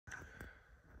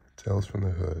Tales from the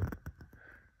Hood.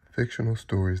 Fictional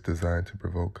stories designed to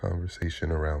provoke conversation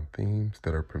around themes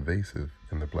that are pervasive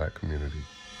in the Black community.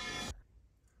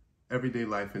 Everyday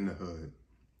life in the hood.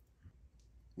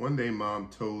 One day, Mom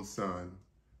told son,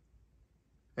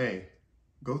 "Hey,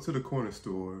 go to the corner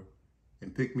store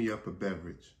and pick me up a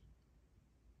beverage."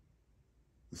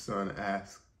 The son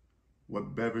asked,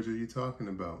 "What beverage are you talking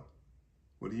about?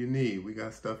 What do you need? We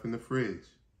got stuff in the fridge."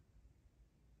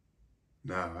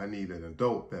 "Nah, I need an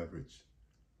adult beverage."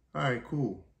 "All right,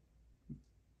 cool."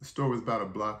 The store was about a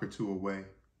block or two away.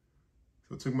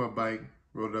 So I took my bike,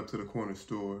 rode it up to the corner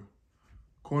store.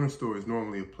 Corner store is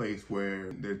normally a place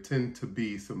where there tend to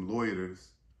be some loiterers.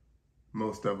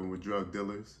 Most of them were drug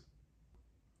dealers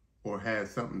or had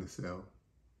something to sell.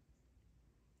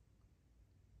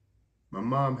 My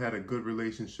mom had a good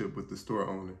relationship with the store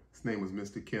owner. His name was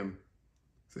Mr. Kim.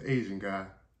 He's an Asian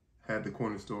guy. Had the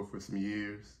corner store for some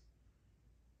years.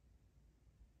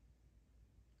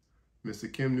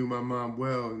 Mr. Kim knew my mom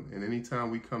well, and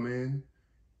anytime we come in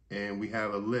and we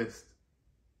have a list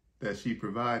that she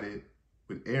provided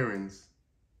with errands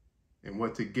and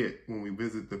what to get when we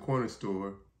visit the corner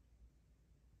store,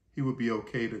 he would be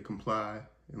okay to comply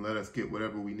and let us get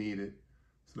whatever we needed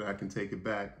so that I can take it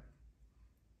back.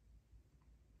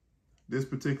 This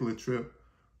particular trip,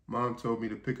 Mom told me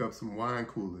to pick up some wine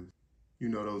coolers. You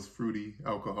know, those fruity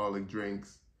alcoholic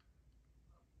drinks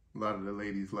a lot of the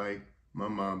ladies like. My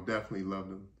mom definitely loved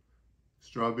them.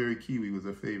 Strawberry kiwi was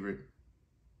her favorite.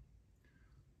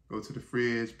 Go to the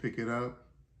fridge, pick it up.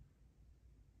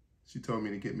 She told me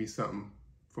to get me something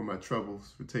for my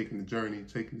troubles, for taking the journey,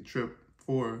 taking the trip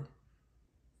for her.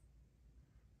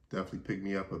 Definitely picked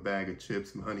me up a bag of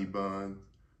chips, some honey buns,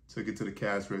 took it to the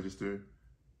cash register,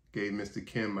 gave Mr.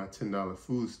 Kim my $10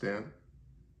 food stamp,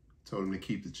 told him to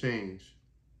keep the change.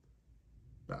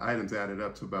 The items added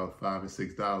up to about $5 or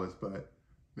 $6, but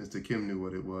Mr. Kim knew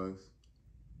what it was.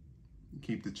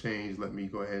 Keep the change, let me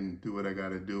go ahead and do what I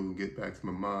gotta do and get back to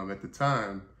my mom. At the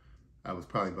time, I was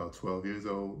probably about 12 years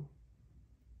old.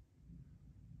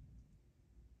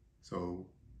 So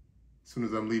as soon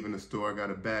as I'm leaving the store, I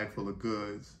got a bag full of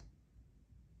goods.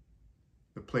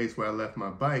 The place where I left my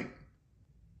bike,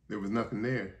 there was nothing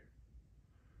there.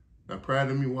 Now, prior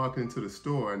to me walking into the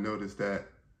store, I noticed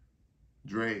that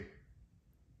Dre,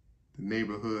 the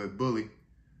neighborhood bully,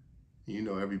 you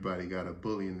know everybody got a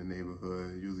bully in the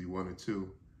neighborhood, usually one or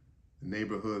two. The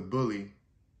neighborhood bully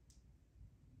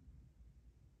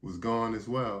was gone as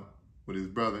well with his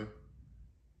brother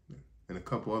and a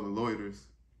couple other loiterers.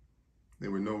 They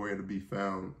were nowhere to be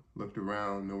found. Looked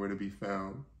around, nowhere to be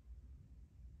found.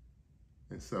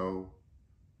 And so,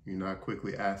 I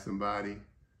quickly asked somebody,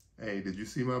 "Hey, did you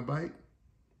see my bike?"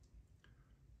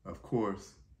 Of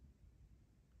course,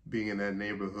 being in that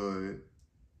neighborhood,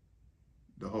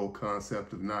 the whole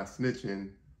concept of not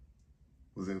snitching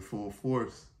was in full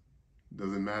force.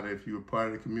 Doesn't matter if you were part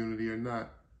of the community or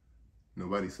not.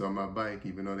 Nobody saw my bike,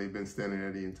 even though they've been standing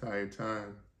there the entire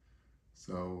time.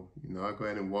 So, I go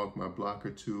ahead and walk my block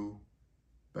or two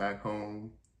back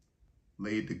home,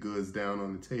 laid the goods down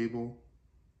on the table,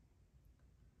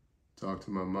 talked to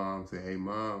my mom, say, "Hey,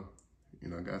 Mom,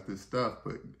 I got this stuff,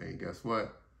 but hey, guess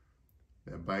what?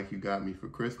 That bike you got me for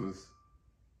Christmas,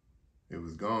 it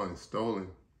was gone, it's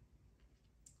stolen."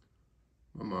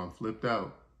 My mom flipped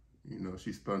out.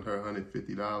 She spent her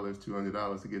 $150,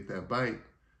 $200 to get that bike.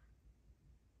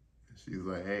 And she's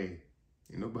like, "Hey,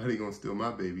 ain't nobody gonna steal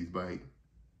my baby's bike."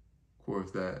 Of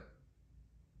course, that,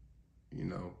 you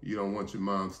don't want your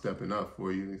mom stepping up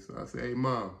for you. So I say, "Hey,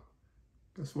 Mom,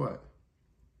 guess what?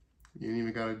 You ain't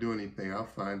even gotta do anything. I'll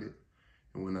find it.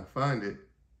 And when I find it,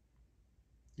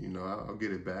 I'll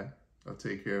get it back. I'll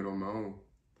take care of it on my own."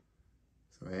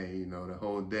 So, hey, the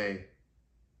whole day,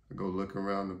 I go look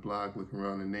around the block, look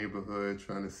around the neighborhood,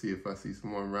 trying to see if I see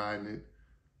someone riding it.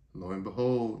 Lo and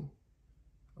behold,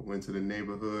 I went to the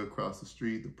neighborhood across the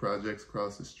street, the projects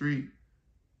across the street.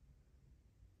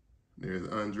 There's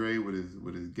Andre with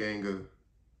his gang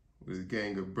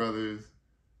of brothers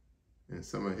and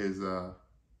some of his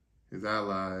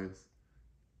allies,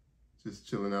 just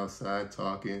chilling outside,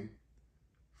 talking,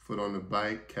 foot on the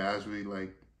bike, casually,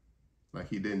 like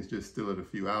he didn't just steal it a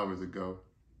few hours ago.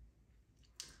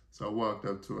 So I walked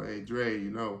up to him, "Hey, Dre,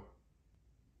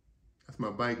 that's my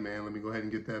bike, man. Let me go ahead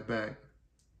and get that back."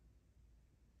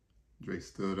 Dre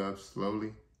stood up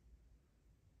slowly,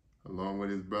 along with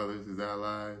his brothers, his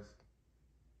allies.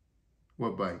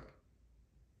 "What bike?"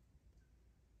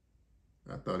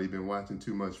 I thought he'd been watching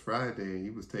too much Friday and he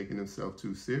was taking himself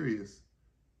too serious.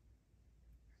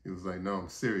 He was like, "No, I'm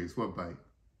serious. What bike?"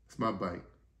 "It's my bike.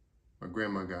 My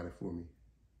grandma got it for me."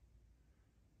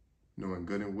 Knowing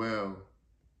good and well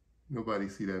Nobody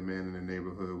see that man in the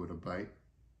neighborhood with a bike.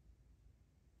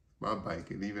 My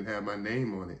bike, it even had my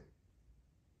name on it.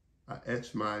 I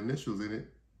etched my initials in it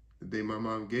the day my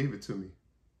mom gave it to me.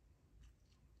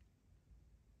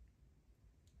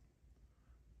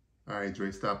 All right,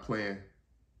 Dre, stop playing.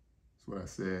 That's what I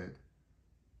said.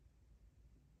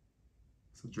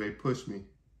 So Dre pushed me.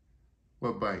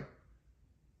 What bike?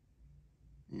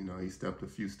 You know, he stepped a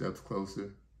few steps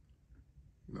closer.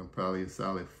 You know, probably a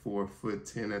solid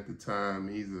 4'10" at the time.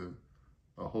 He's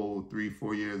a whole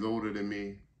 3-4 years older than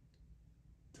me.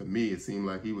 To me, it seemed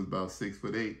like he was about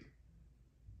 6'8".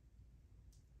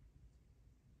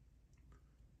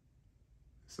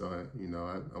 So, you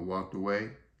know, I walked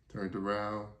away, turned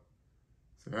around,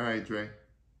 said, all right, Dre,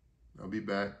 I'll be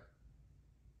back.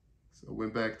 So I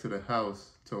went back to the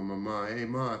house, told my mom, hey,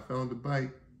 Mom, I found the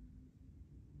bike.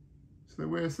 She said,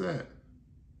 where's that?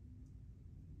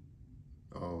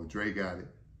 Oh, Dre got it.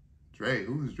 Dre?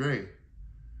 Who's Dre?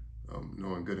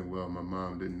 Knowing good and well my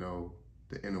mom didn't know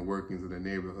the inner workings of the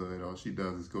neighborhood. All she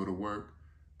does is go to work,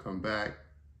 come back,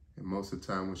 and most of the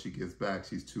time when she gets back,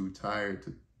 she's too tired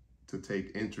to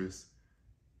take interest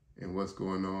in what's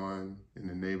going on in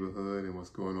the neighborhood and what's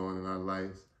going on in our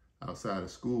lives outside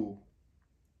of school.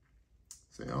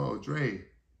 Saying, oh, Dre,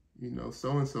 you know,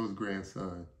 so-and-so's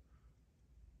grandson.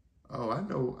 Oh,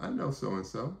 I know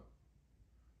so-and-so.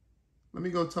 Let me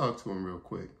go talk to him real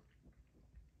quick.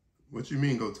 What you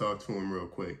mean go talk to him real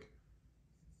quick?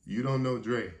 You don't know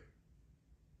Dre.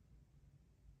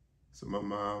 So my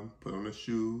mom put on her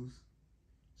shoes.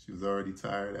 She was already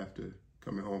tired after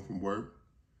coming home from work.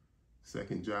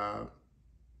 Second job.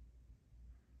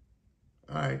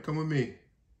 All right, come with me.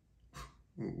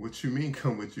 What you mean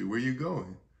come with you? Where you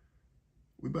going?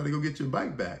 We better go get your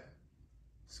bike back.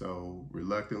 So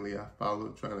reluctantly I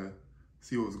followed, trying to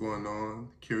see what was going on,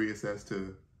 curious as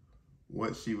to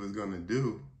what she was gonna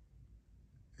do.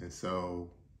 And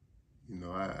so, you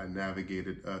know, I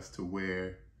navigated us to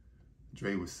where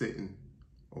Dre was sitting,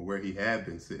 or where he had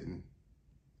been sitting.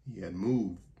 He had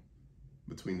moved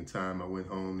between the time I went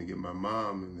home to get my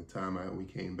mom and the time we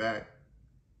came back.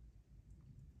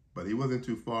 But he wasn't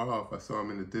too far off. I saw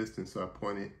him in the distance, so I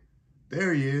pointed,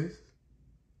 there he is.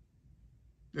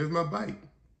 There's my bike.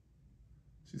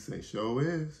 She said, sure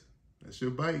is. That's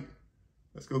your bike.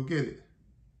 Let's go get it.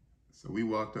 So we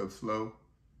walked up slow.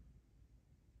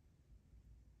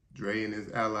 Dre and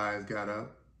his allies got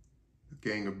up. The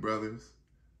gang of brothers,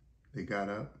 they got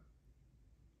up.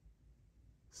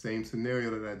 Same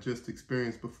scenario that I just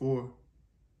experienced before.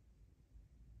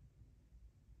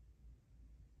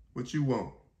 What you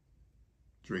want?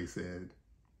 Dre said.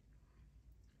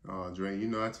 Oh, Dre, you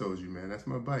know I told you, man. That's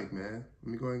my bike, man.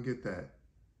 Let me go ahead and get that.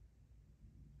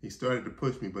 He started to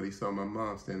push me, but he saw my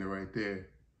mom standing right there.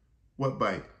 What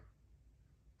bike?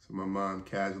 So my mom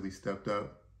casually stepped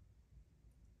up.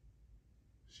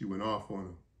 She went off on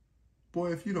him.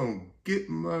 Boy, if you don't get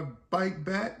my bike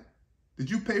back, did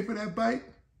you pay for that bike?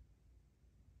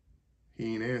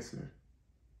 He ain't answer.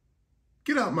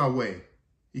 Get out my way.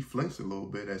 He flinched a little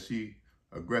bit as she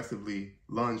aggressively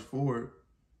lunged forward.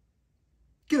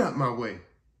 Get out my way.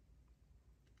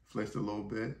 Flinched a little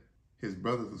bit. His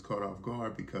brothers was caught off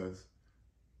guard because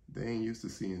they ain't used to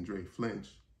seeing Dre flinch.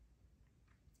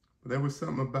 But there was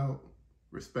something about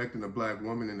respecting a black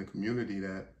woman in the community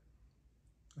that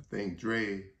I think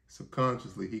Dre,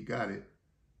 subconsciously, he got it,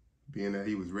 being that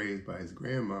he was raised by his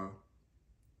grandma.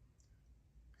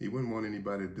 He wouldn't want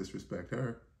anybody to disrespect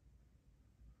her.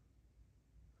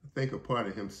 I think a part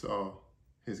of him saw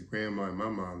his grandma in my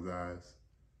mom's eyes.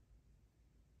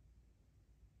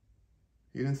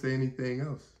 He didn't say anything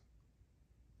else.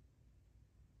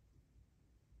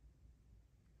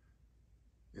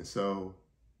 And so,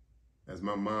 as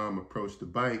my mom approached the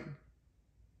bike,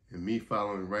 and me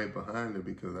following right behind her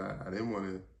because I didn't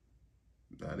want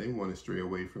to stray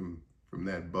away from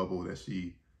that bubble that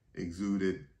she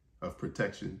exuded of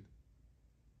protection.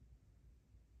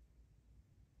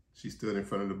 She stood in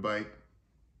front of the bike.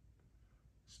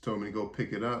 She told me to go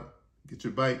pick it up. Get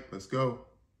your bike, let's go.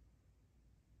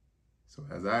 So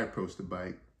as I approached the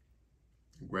bike,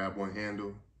 I grabbed one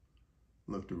handle,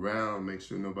 looked around, make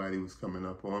sure nobody was coming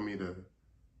up on me to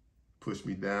push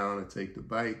me down and take the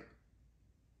bike.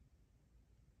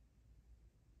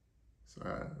 So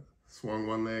I swung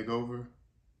one leg over,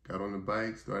 got on the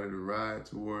bike, started to ride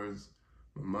towards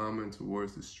my mama and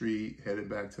towards the street, headed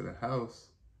back to the house.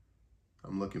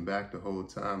 I'm looking back the whole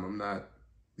time. I'm not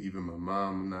leaving my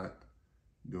mom. I'm not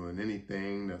doing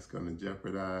anything that's going to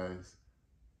jeopardize,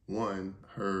 one,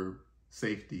 her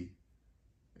safety,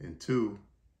 and two,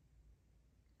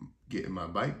 getting my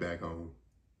bike back home.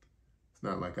 It's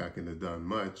not like I could have done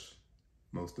much.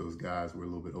 Most of those guys were a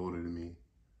little bit older than me.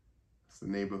 That's the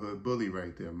neighborhood bully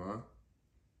right there, Ma.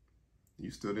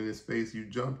 You stood in his face, you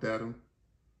jumped at him.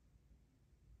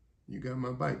 You got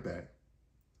my bike back.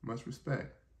 Much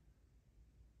respect.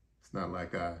 It's not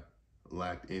like I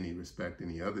lacked any respect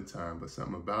any other time, but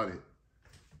something about it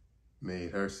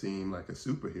made her seem like a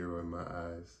superhero in my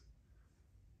eyes.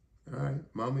 All right,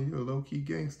 Mama, you're a low-key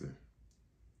gangster.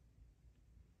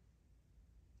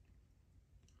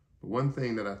 But one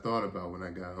thing that I thought about when I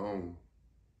got home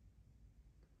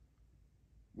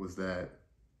was that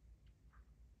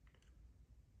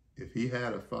if he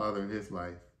had a father in his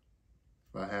life,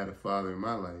 if I had a father in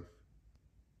my life,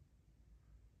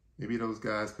 maybe those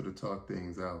guys could have talked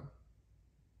things out.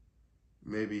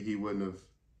 Maybe he wouldn't have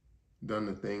done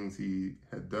the things he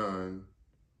had done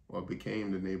or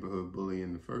became the neighborhood bully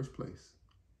in the first place.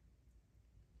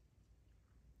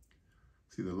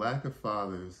 See, the lack of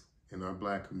fathers in our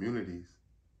Black communities,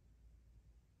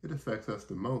 it affects us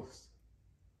the most.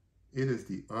 It is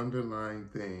the underlying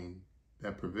thing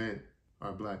that prevents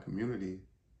our Black community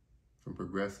from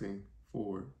progressing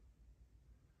forward.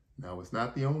 Now, it's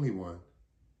not the only one,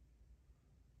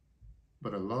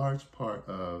 but a large part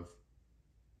of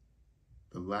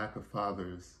the lack of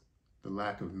fathers, the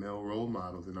lack of male role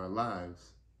models in our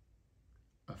lives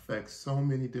affects so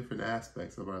many different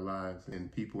aspects of our lives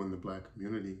and people in the Black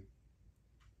community.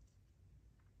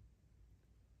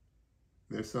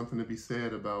 There's something to be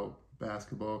said about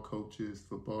basketball coaches,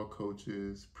 football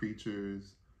coaches,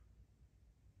 preachers,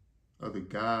 other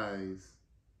guys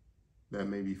that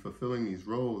may be fulfilling these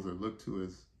roles or looked to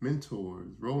as mentors,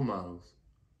 role models,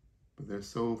 but they're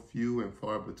so few and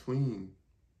far between.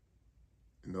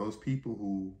 And those people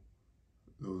who,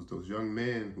 those young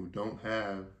men who don't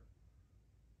have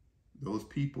those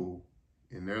people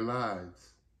in their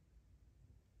lives,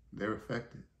 they're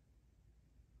affected.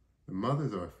 The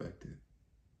mothers are affected.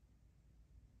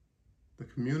 The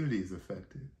community is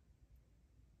affected.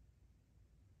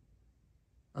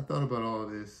 I thought about all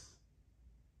this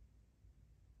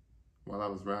while I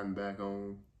was riding back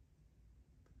home,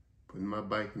 putting my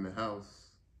bike in the house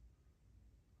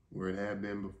where it had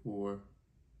been before.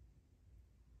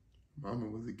 Mama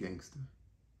was a gangster.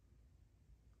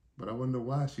 But I wonder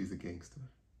why she's a gangster.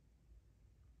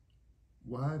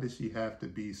 Why does she have to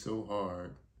be so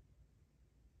hard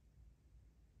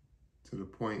to the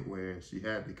point where she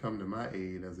had to come to my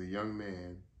aid as a young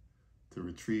man to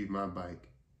retrieve my bike?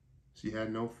 She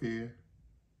had no fear.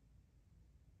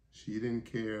 She didn't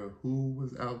care who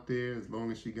was out there as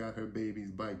long as she got her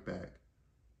baby's bike back.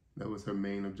 That was her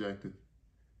main objective,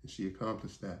 and she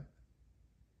accomplished that.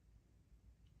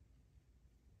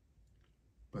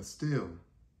 But still,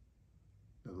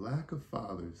 the lack of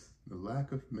fathers, the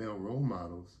lack of male role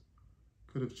models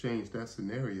could have changed that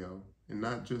scenario, and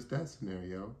not just that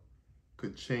scenario,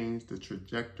 could change the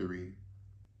trajectory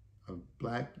of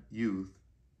Black youth,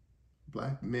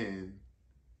 Black men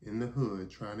in the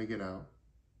hood trying to get out.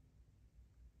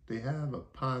 They have a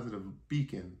positive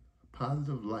beacon, a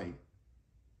positive light,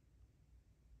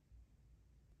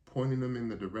 pointing them in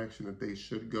the direction that they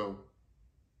should go.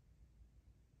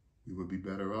 We would be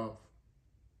better off.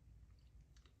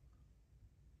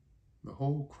 The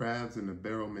whole crabs in the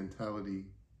barrel mentality,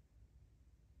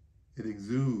 it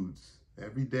exudes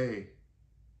every day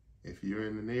if you're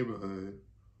in a neighborhood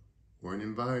or an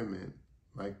environment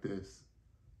like this.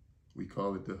 We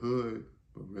call it the hood,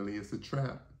 but really it's a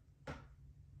trap.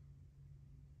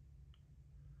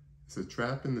 It's a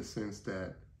trap in the sense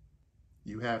that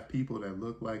you have people that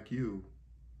look like you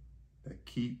that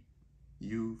keep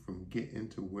you from getting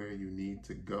to where you need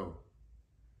to go.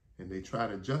 And they try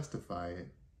to justify it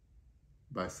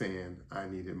by saying, I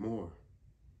needed more.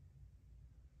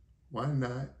 Why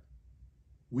not?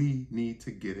 We need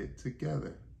to get it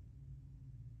together.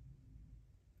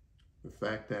 The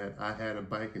fact that I had a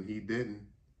bike and he didn't,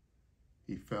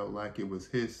 he felt like it was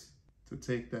his to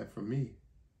take that from me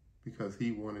because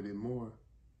he wanted it more.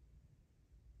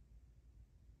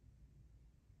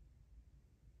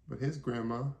 But his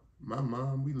grandma, my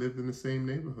mom, we lived in the same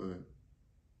neighborhood.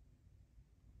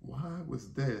 Why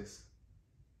was this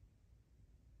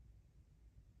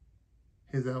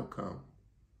his outcome?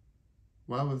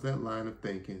 Why was that line of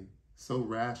thinking so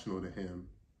rational to him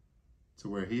to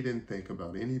where he didn't think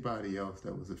about anybody else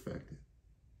that was affected?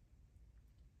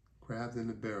 Crabs in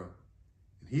the barrel.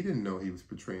 And he didn't know he was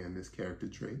portraying this character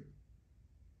trait.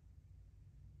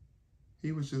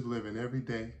 He was just living every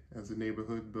day as a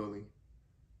neighborhood bully.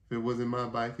 If it wasn't my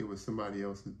bike, it was somebody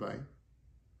else's bike.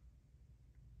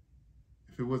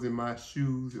 If it wasn't my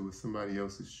shoes, it was somebody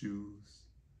else's shoes,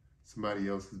 somebody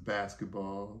else's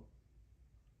basketball,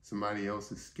 somebody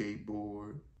else's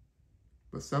skateboard.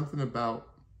 But something about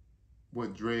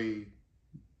what Dre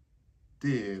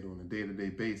did on a day-to-day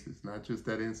basis, not just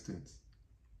that instance,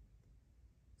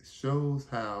 it shows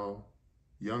how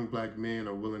young black men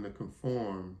are willing to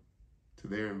conform to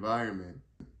their environment,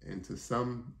 and to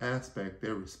some aspect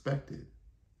they're respected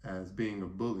as being a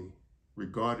bully,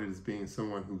 regarded as being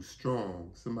someone who's strong,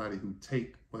 somebody who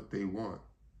take what they want.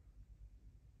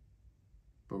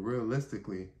 But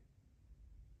realistically,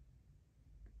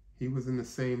 he was in the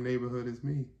same neighborhood as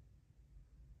me.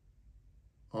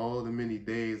 All the many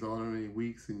days, all the many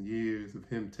weeks and years of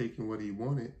him taking what he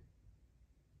wanted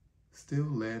still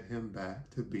led him back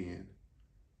to being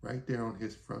right there on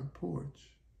his front porch,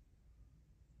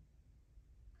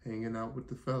 hanging out with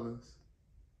the fellas,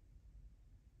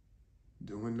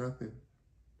 doing nothing,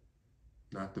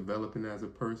 not developing as a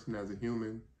person, as a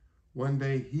human. One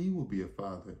day he will be a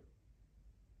father.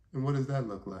 And what does that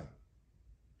look like?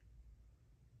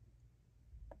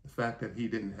 The fact that he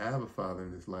didn't have a father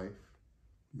in his life,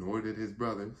 nor did his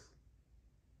brothers,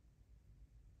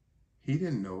 he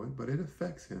didn't know it, but it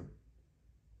affects him.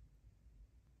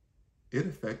 It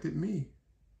affected me.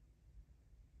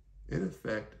 It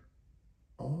affected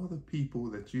all the people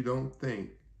that you don't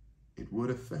think it would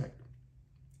affect.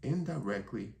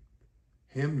 Indirectly,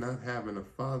 him not having a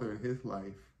father in his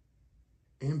life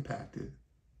impacted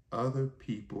other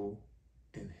people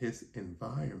in his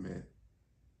environment.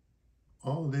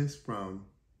 All this from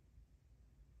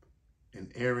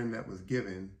an errand that was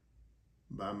given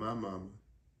by my mama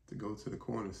to go to the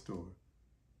corner store.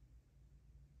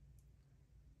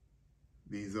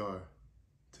 These are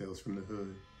Tales from the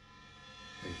Hood.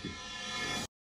 Thank you.